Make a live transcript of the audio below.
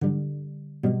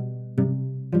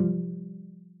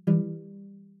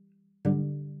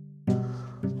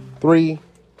3,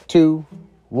 2,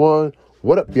 1.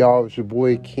 What up, y'all? It's your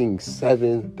boy King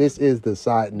 7. This is the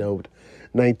Side Note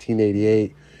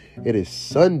 1988. It is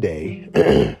Sunday.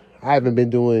 I haven't been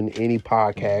doing any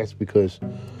podcasts because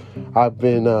I've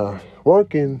been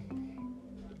working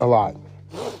a lot.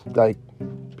 Like,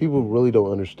 people really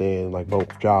don't understand. Like,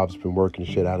 both jobs been working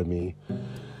shit out of me.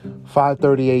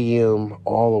 5:30 a.m.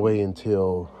 all the way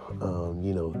until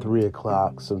 3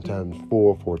 o'clock, sometimes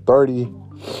 4:30.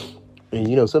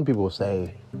 And some people will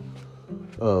say,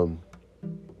 well,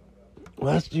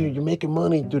 you're making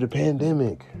money through the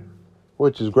pandemic,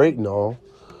 which is great and all,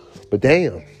 but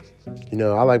damn,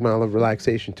 I like my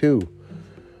relaxation too.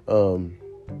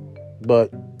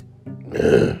 But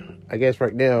I guess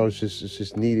right now it's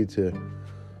just needed to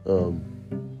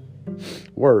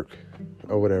work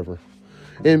or whatever.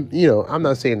 And I'm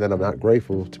not saying that I'm not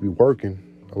grateful to be working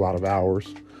a lot of hours,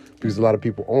 because a lot of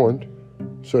people aren't.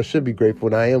 So I should be grateful,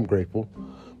 and I am grateful.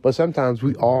 But sometimes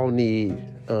we all need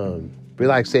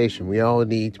relaxation. We all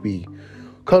need to be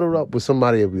cuddled up with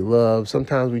somebody that we love.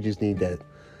 Sometimes we just need that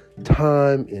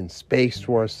time and space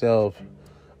to ourselves,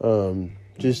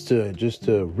 just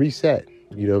to reset.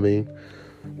 You know what I mean?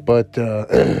 But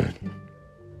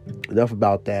enough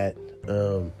about that.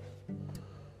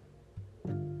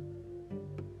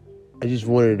 I just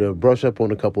wanted to brush up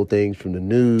on a couple of things from the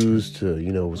news to,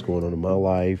 what's going on in my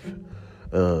life.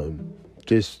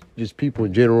 Just people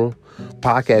in general.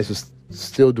 Podcast is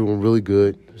still doing really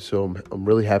good, so I'm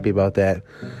really happy about that.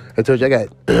 I told you I got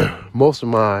most of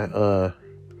my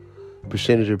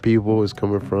percentage of people is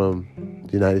coming from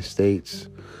the United States.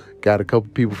 Got a couple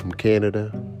people from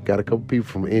Canada. Got a couple people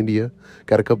from India.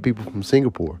 Got a couple people from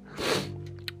Singapore.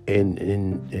 And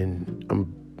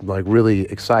I'm like really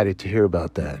excited to hear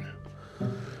about that.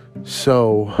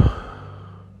 So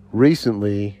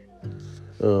recently,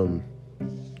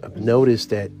 I've noticed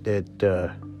that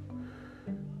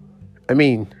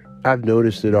I've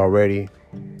noticed it already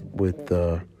with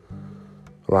a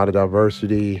lot of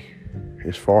diversity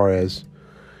as far as,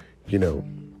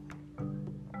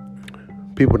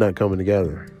 people not coming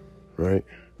together, right?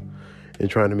 And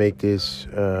trying to make this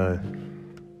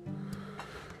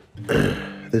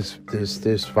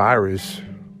this virus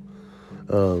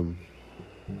a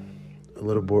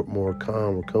little bit more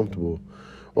calm or comfortable.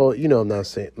 Well, I'm not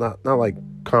saying not like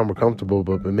calm or comfortable,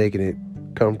 but making it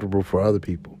comfortable for other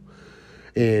people.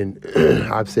 And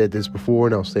I've said this before,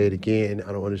 and I'll say it again.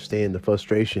 I don't understand the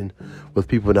frustration with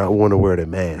people not wanting to wear their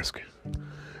mask.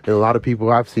 And a lot of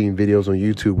people, I've seen videos on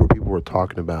YouTube where people were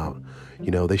talking about,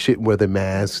 they shouldn't wear their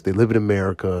masks. They live in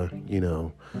America.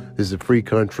 This is a free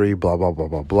country. Blah blah blah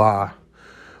blah blah.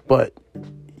 But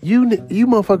you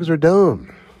motherfuckers are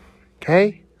dumb.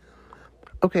 Okay.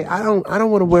 I don't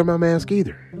want to wear my mask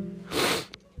either.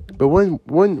 But one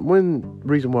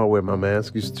reason why I wear my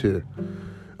mask is to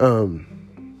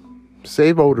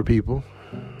save older people,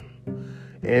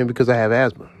 and because I have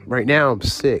asthma. Right now I'm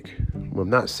sick. Well, I'm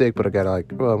not sick, but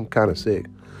I'm kind of sick.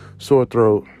 Sore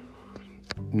throat.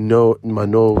 No, my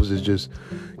nose is just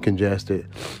congested.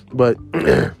 But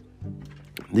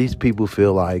these people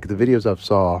feel like the videos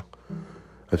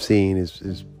I've seen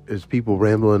is people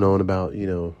rambling on about,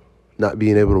 not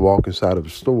being able to walk inside of a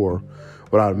store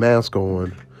without a mask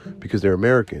on because they're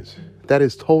Americans. That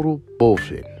is total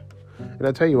bullshit. And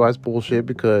I tell you why it's bullshit,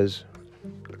 because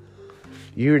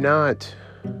you're not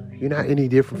any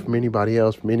different from anybody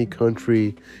else, from any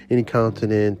country, any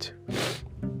continent,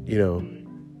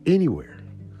 anywhere.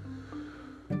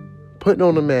 Putting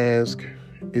on a mask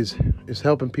is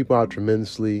helping people out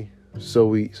tremendously, so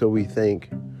we think.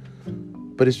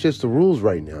 But it's just the rules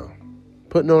right now.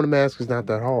 Putting on a mask is not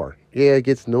that hard. Yeah, it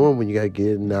gets annoying when you got to get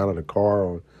in and out of the car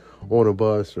or on a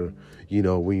bus, or,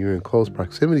 when you're in close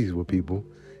proximities with people,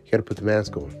 you got to put the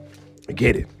mask on. I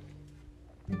get it.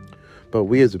 But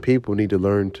we as a people need to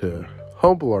learn to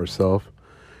humble ourselves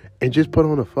and just put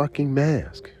on a fucking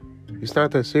mask. It's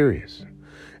not that serious.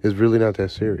 It's really not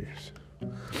that serious.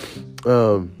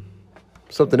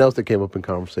 Something else that came up in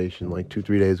conversation like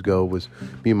 2-3 days ago was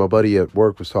me and my buddy at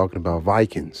work was talking about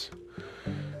Vikings.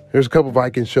 There's a couple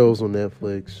Viking shows on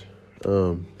Netflix,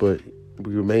 but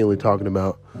we were mainly talking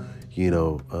about,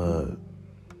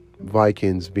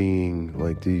 Vikings being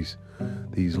like these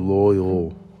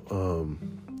loyal,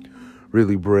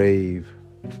 really brave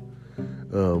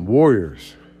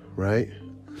warriors, right?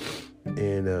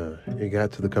 And it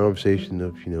got to the conversation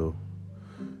of,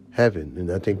 heaven,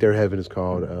 and I think their heaven is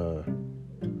called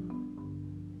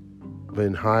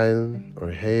Van Halen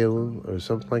or Halen or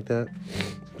something like that.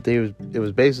 It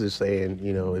was basically saying,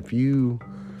 if you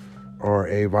are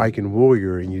a Viking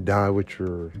warrior and you die with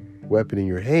your weapon in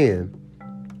your hand,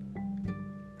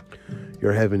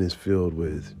 your heaven is filled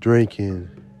with drinking,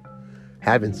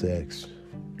 having sex,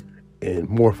 and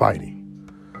more fighting.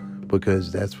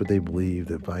 Because that's what they believe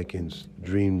that Vikings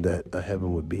dreamed that a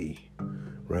heaven would be,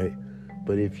 right?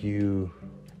 But if you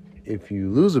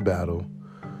lose a battle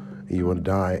and you want to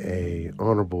die a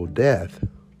honorable death,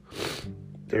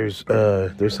 there's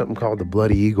something called the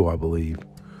Bloody Eagle, I believe.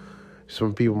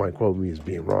 Some people might quote me as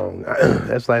being wrong.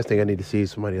 That's the last thing I need to see.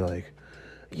 Somebody like,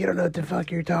 you don't know what the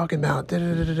fuck you're talking about,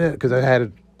 because I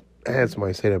had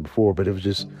somebody say that before, but it was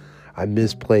just I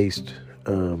misplaced,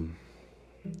 or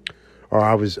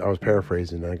I was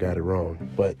paraphrasing and I got it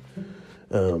wrong. But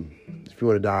if you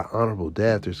want to die honorable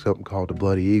death, there's something called the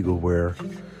Bloody Eagle, where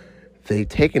they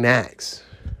take an axe,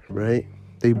 right?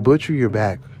 They butcher your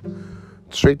back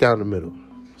straight down the middle,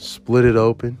 split it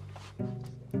open,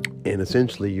 and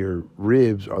essentially your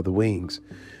ribs are the wings.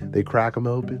 They crack them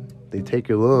open, they take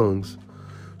your lungs,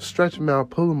 stretch them out,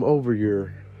 pull them over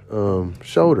your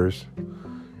shoulders,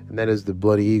 and that is the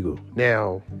Bloody Eagle.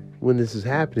 Now, when this is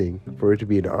happening, for it to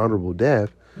be an honorable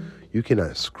death, you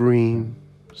cannot scream,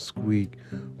 squeak,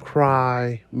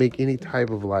 cry, make any type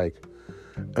of like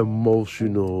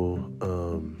emotional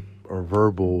or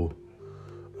verbal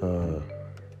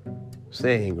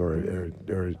saying or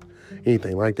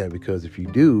anything like that, because if you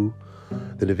do,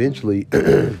 then eventually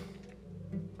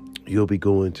you'll be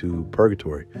going to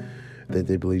purgatory. That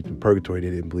they believed in purgatory, they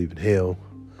didn't believe in hell.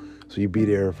 So you'd be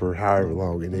there for however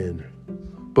long, and then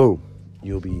boom,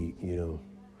 you'll be,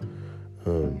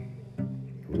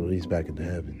 released back into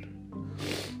heaven.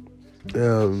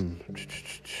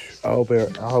 I hope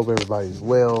everybody's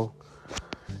well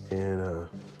and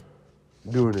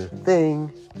doing their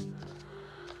thing.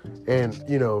 And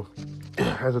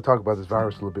as I talk about this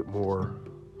virus a little bit more,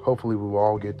 hopefully we will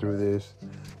all get through this,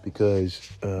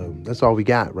 because that's all we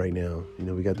got right now.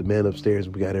 We got the man upstairs,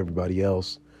 we got everybody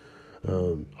else.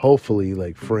 Hopefully,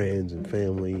 like friends and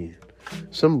family,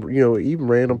 some even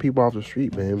random people off the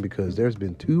street, man, because there's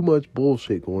been too much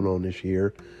bullshit going on this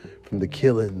year, from the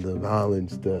killing, the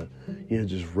violence, the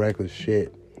just reckless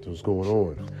shit that's going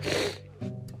on.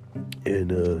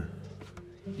 And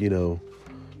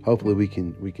hopefully we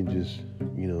can just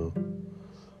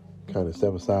kind of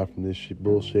step aside from this shit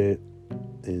bullshit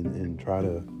and try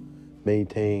to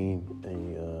maintain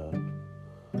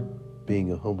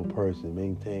being a humble person,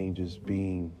 maintain just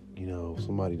being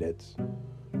somebody that's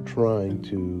trying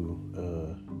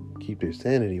to keep their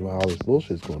sanity while all this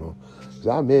bullshit's going on. Because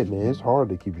I admit, man, it's hard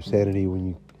to keep your sanity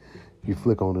when you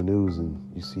flick on the news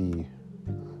and you see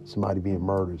somebody being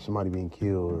murdered, somebody being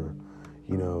killed, or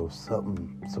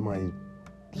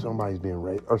somebody's being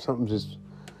raped, or something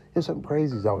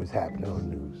crazy is always happening on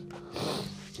the news.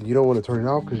 And you don't want to turn it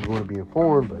off because you want to be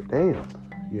informed, but damn,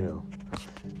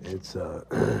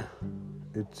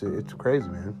 it's crazy,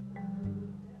 man.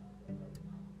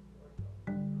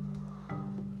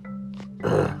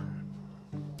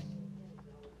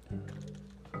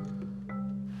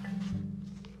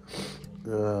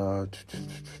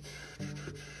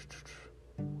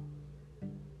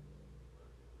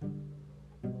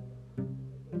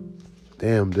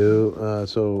 Damn, dude.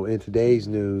 So in today's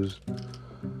news,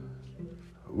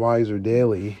 Wiser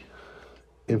Daily,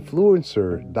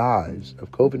 influencer dies of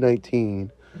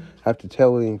COVID-19 after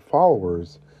telling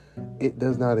followers it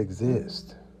does not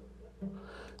exist.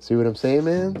 See what I'm saying,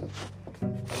 man?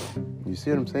 You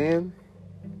see what I'm saying?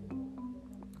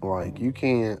 Like, you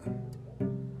can't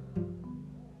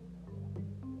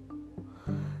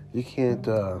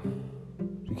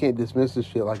dismiss this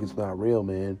shit like it's not real,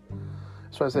 man.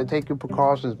 That's why I said take your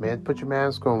precautions, man. Put your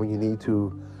mask on when you need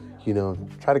to.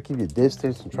 Try to keep your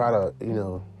distance and try to,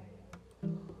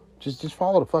 just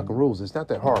follow the fucking rules. It's not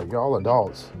that hard. Y'all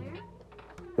adults.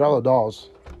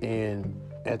 And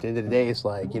at the end of the day, it's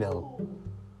like,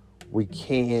 we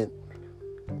can't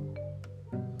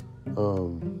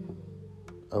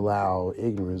allow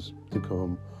ignorance to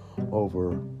come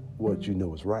over what you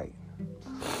know is right.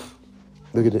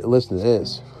 Listen to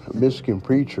this. A Michigan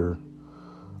preacher,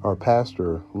 our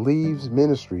pastor, leaves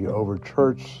ministry over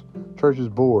church's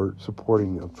board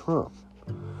supporting of Trump.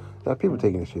 Now, people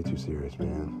taking this shit too serious,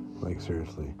 man. Like,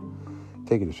 seriously.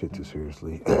 Taking this shit too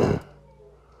seriously.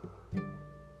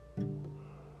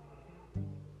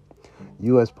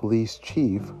 U.S. police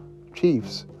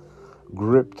chiefs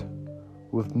gripped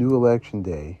with new election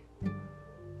day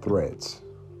threats.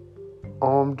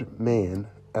 Armed man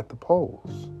at the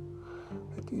polls.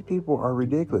 Like, these people are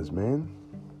ridiculous, man.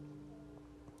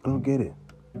 I don't get it.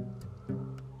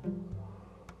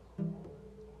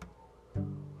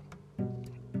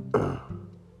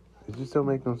 It just don't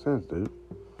make no sense, dude.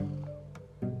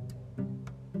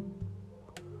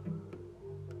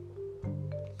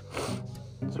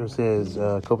 author says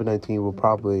COVID-19 will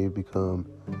probably become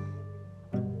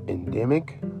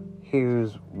endemic.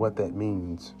 Here's what that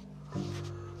means.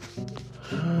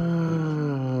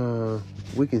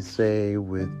 We can say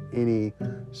with any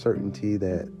certainty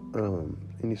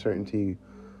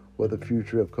what the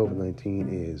future of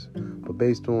COVID-19 is. But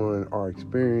based on our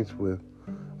experience with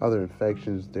other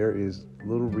infections, there is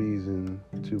little reason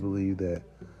to believe that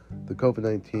the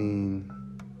COVID-19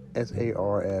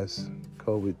 SARS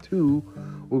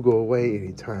COVID-2 will go away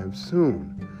anytime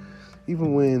soon.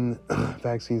 Even when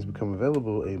vaccines become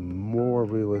available, a more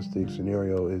realistic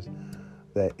scenario is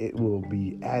that it will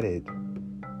be added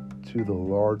to the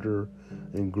larger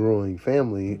and growing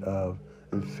family of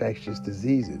infectious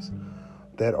diseases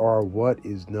that are what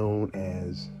is known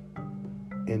as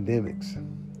endemics.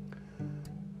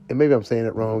 And maybe I'm saying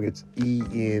it wrong. It's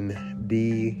ENDEMIC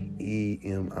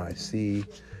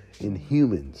in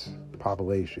humans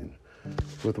population.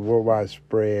 With the worldwide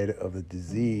spread of the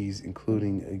disease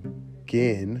increasing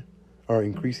again,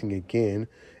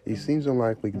 it seems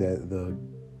unlikely that the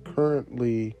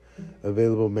currently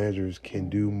available measures can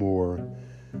do more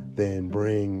than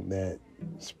bring that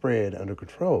spread under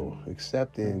control,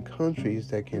 except in countries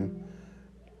that can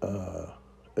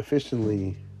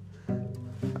efficiently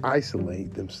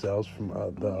isolate themselves from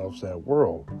the outside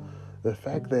world. The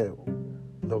fact that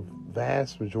the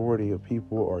vast majority of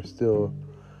people are still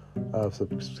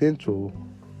substantial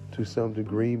to some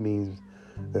degree means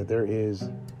that there is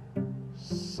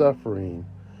suffering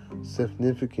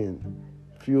significant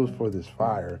fuel for this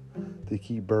fire to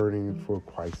keep burning for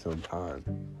quite some time.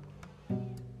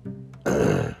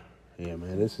 Yeah,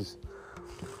 man, this is...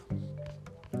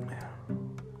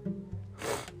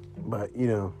 But,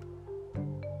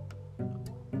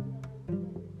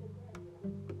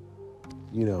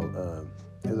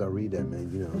 as I read that,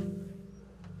 man,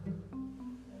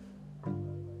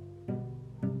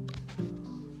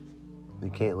 you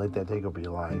can't let that take over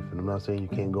your life. And I'm not saying you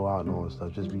can't go out and all this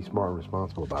stuff. Just be smart and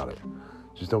responsible about it.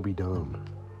 Just don't be dumb.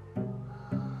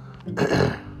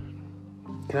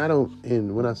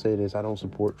 And when I say this, I don't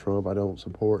support Trump. I don't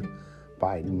support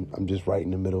Biden. I'm just right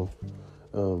in the middle.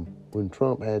 When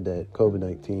Trump had that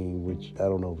COVID-19, which I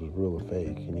don't know if it was real or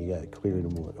fake, and he got cleared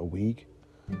in a week,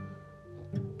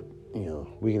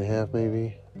 week and a half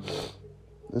maybe.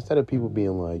 Instead of people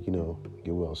being like,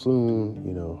 get well soon,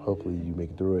 hopefully you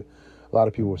make it through it. A lot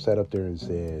of people were sat up there and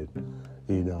said,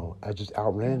 I just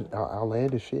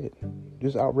outlandish shit.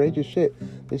 Just outrageous shit.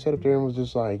 They sat up there and was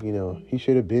just like, he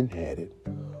should have been had it.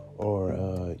 Or,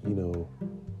 I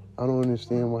don't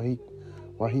understand why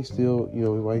he's still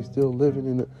living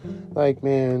in the, like,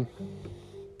 man,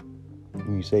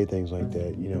 when you say things like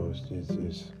that,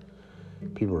 it's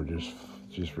people are just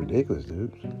ridiculous,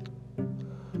 dude.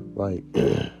 Like,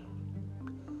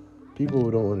 people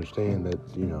who don't understand that,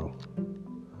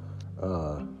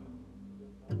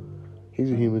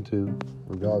 he's a human too.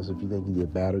 Regardless if you think he's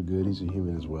bad or good, he's a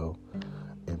human as well.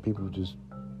 And people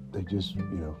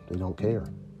they don't care.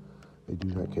 They do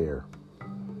not care.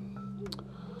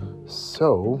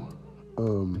 So,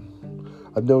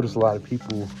 I've noticed a lot of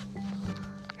people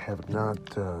have not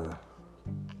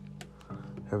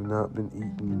been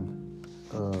eating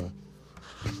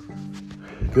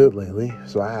good lately.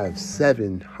 So I have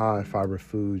 7 high fiber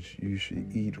foods you should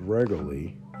eat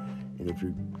regularly. And if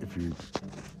you're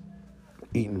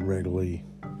eating regularly,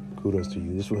 kudos to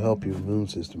you. This will help your immune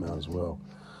system out as well.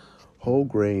 Whole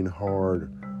grain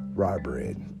hard rye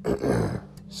bread,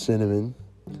 cinnamon,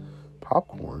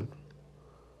 popcorn,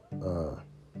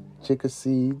 chica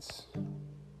seeds,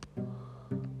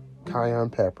 cayenne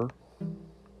pepper,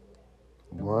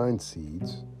 wine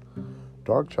seeds,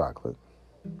 dark chocolate.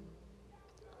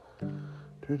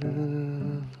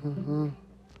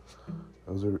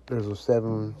 There's a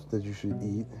 7 that you should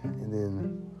eat, and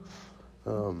then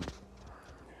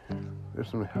there's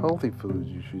some healthy foods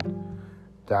you should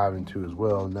dive into as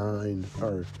well. 9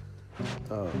 are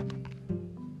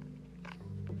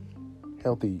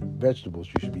healthy vegetables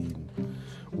you should be eating.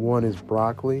 1 is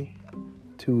broccoli,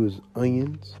 2 is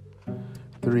onions,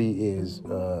 3 is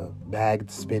bagged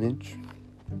spinach,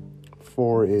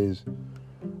 4 is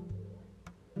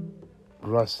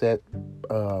russet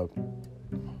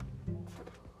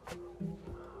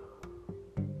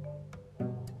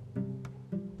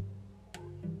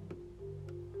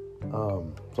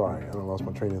sorry, I lost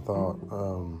my train of thought.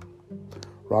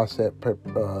 Russet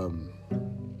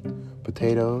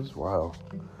potatoes, wow.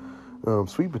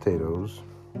 Sweet potatoes,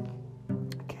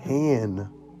 canned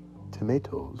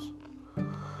tomatoes,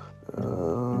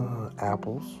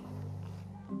 apples,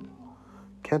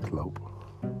 cantaloupe,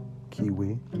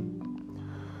 kiwi,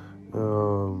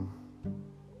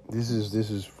 This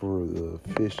is for the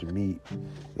fish and meat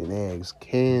and eggs.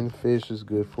 Canned fish is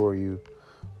good for you.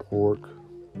 Pork.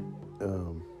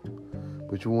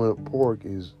 But you want pork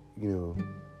is,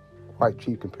 quite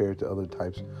cheap compared to other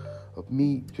types of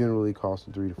meat, generally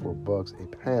costing $3 to $4 a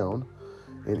pound.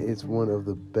 And it's one of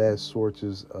the best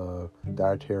sources of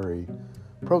dietary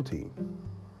protein.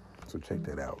 So check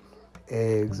that out.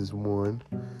 Eggs is one.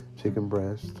 Chicken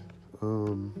breast.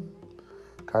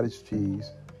 Cottage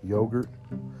cheese. Yogurt.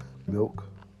 Milk.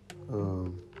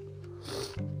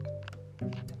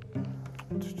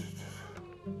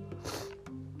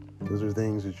 Those are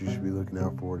things that you should be looking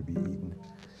out for to be eating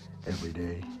every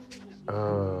day.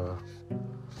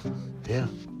 Yeah.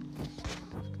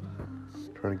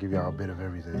 Trying to give y'all a bit of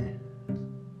everything.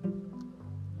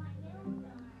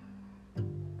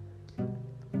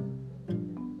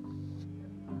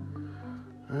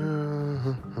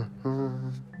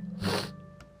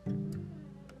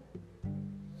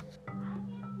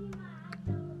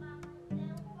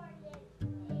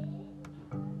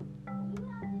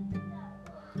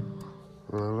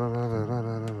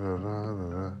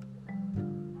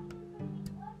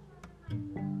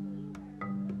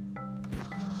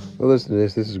 Well, listen to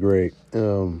this. This is great.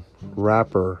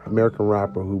 American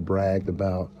rapper who bragged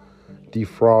about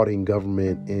defrauding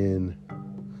government in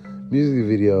music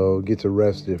video gets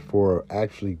arrested for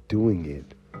actually doing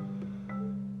it.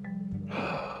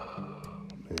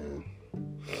 Man.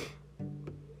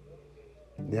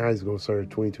 Now he's going to serve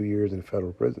 22 years in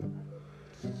federal prison.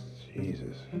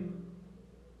 Jesus.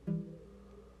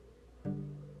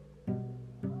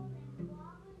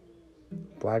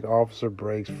 Black officer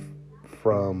breaks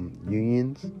from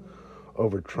unions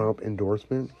over Trump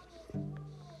endorsement.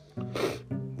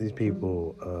 These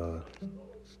people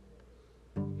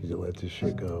need to let this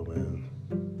shit go, man.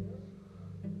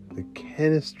 The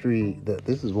chemistry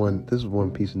this is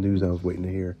one piece of news I was waiting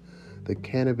to hear. The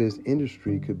cannabis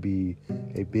industry could be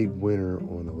a big winner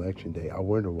on election day. I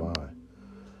wonder why.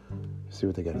 See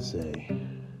what they got to say.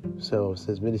 So it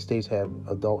says many states have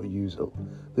adult use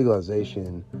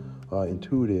legalization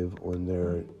intuitive on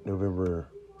their November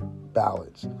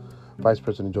ballots. Vice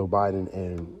President Joe Biden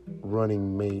and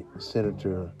running mate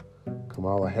Senator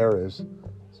Kamala Harris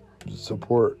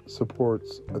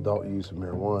supports adult use of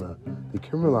marijuana,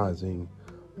 decriminalizing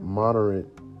moderate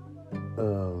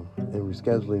and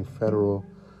rescheduling federal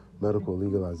medical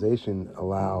legalization,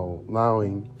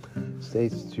 allowing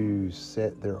states to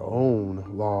set their own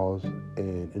laws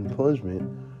and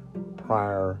impungement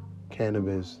prior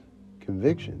cannabis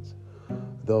convictions,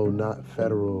 though not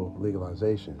federal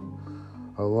legalization.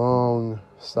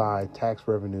 Alongside tax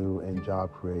revenue and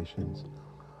job creations,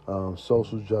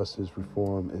 social justice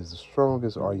reform is the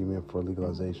strongest argument for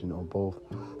legalization on both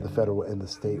the federal and the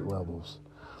state levels.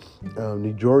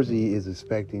 New Jersey is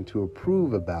expecting to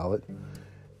approve a ballot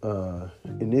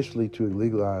initially to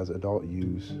legalize adult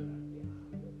use,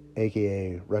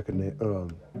 aka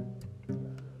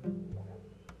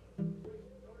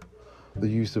the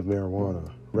use of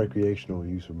marijuana, recreational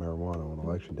use of marijuana on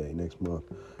election day next month,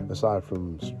 aside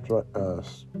from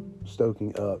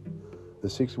stoking up the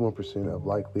 61% of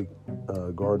likely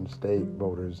Garden State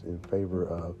voters in favor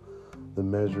of the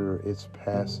measure. It's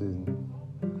passing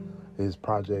his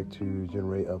project to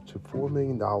generate up to $4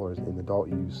 million in adult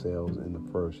use sales in the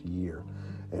first year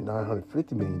and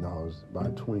 $950 million by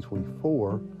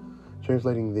 2024,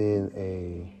 translating then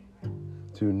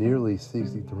to nearly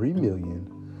 $63 million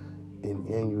in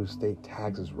annual state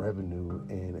taxes revenue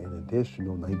and an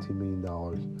additional $19 million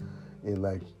in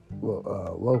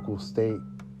local state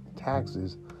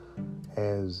taxes,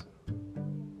 as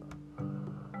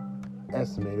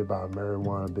estimated by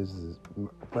Marijuana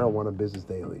Business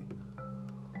Daily.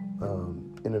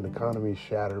 In an economy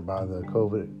shattered by the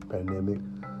COVID pandemic,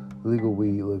 legal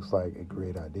weed looks like a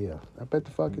great idea. I bet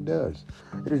the fuck it does.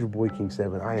 It is your boy King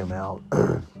 7. I am out.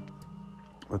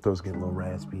 My throat's getting a little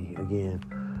raspy again.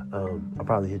 I'll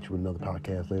probably hit you with another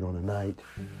podcast later on tonight.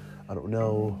 I don't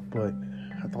know, but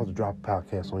I thought to drop a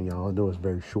podcast on y'all. I know it's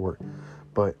very short,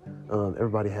 but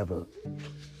everybody have a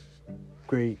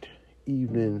great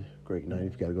evening, great night.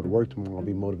 If you got to go to work tomorrow,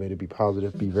 be motivated, be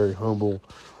positive, be very humble,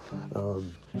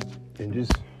 and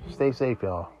just stay safe,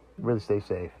 y'all. Really stay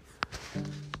safe.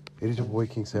 It is your boy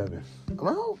King 7. I'm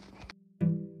out.